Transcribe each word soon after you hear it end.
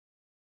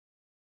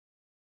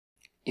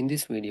In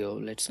this video,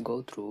 let's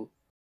go through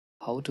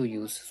how to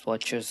use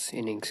swatches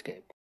in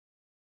Inkscape.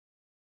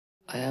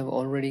 I have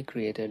already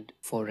created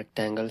 4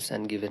 rectangles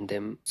and given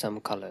them some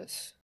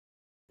colors.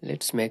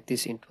 Let's make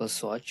this into a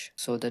swatch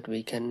so that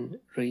we can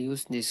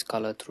reuse this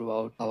color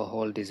throughout our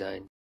whole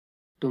design.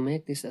 To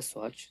make this a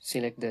swatch,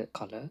 select the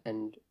color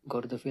and go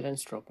to the fill and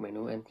stroke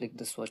menu and click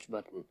the swatch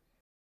button.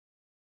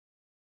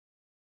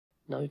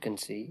 Now you can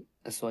see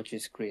a swatch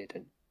is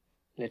created.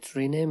 Let's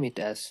rename it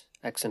as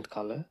accent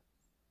color.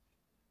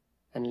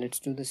 And let's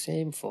do the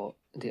same for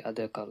the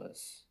other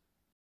colors.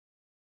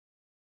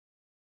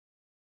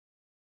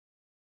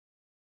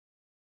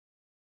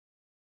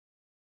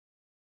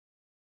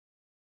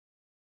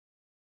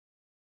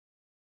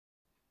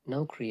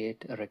 Now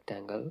create a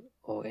rectangle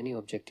or any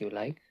object you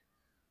like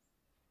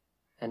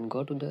and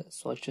go to the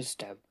swatches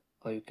tab,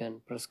 or you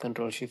can press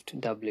Ctrl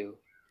Shift W.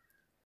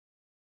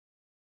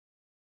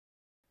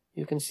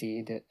 You can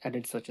see the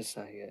added swatches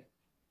are here.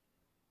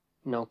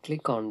 Now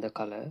click on the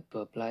color to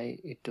apply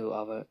it to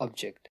our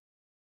object.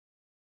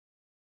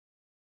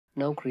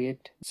 Now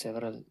create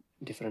several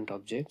different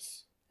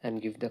objects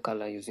and give the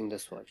color using the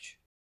swatch.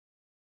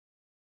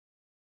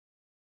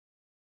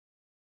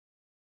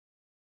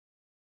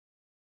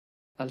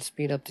 I'll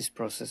speed up this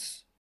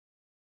process.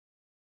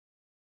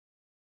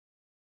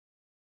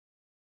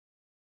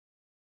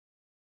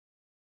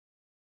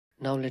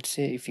 Now let's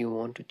say if you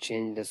want to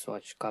change the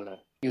swatch color.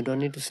 You don't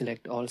need to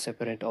select all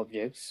separate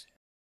objects.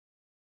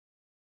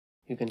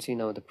 You can see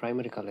now the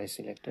primary color is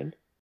selected.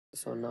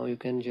 So now you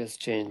can just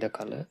change the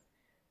color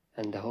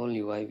and the whole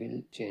UI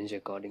will change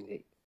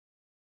accordingly.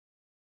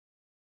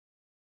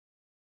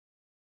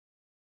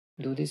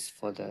 Do this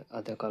for the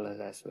other colors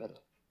as well.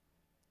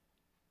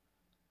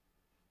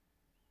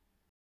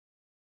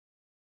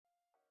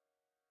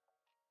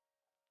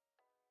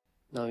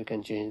 Now you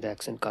can change the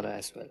accent color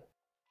as well.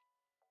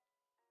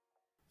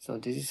 So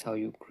this is how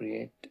you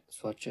create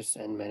swatches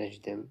and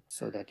manage them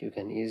so that you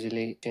can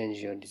easily change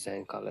your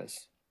design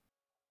colors.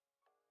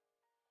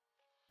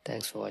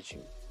 Thanks for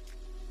watching.